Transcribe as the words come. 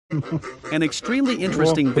An extremely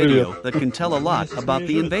interesting video that can tell a lot about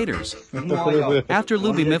the invaders. After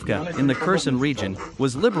Lyubimivka, in the Kherson region,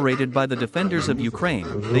 was liberated by the defenders of Ukraine,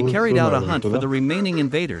 they carried out a hunt for the remaining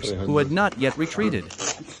invaders, who had not yet retreated.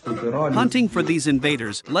 Hunting for these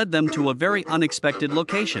invaders led them to a very unexpected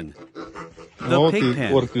location. The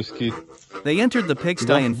pigpen. They entered the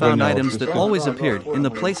pigsty and found items that always appeared in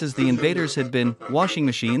the places the invaders had been: washing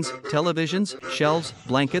machines, televisions, shelves,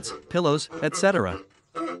 blankets, pillows, etc.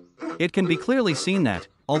 It can be clearly seen that,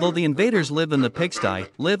 although the invaders live in the pigsty,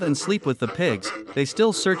 live and sleep with the pigs, they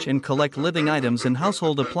still search and collect living items and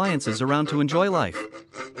household appliances around to enjoy life.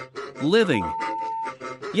 Living.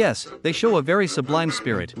 Yes, they show a very sublime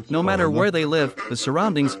spirit. No matter where they live, the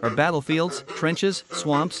surroundings are battlefields, trenches,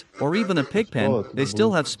 swamps, or even a pigpen, they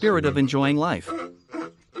still have spirit of enjoying life.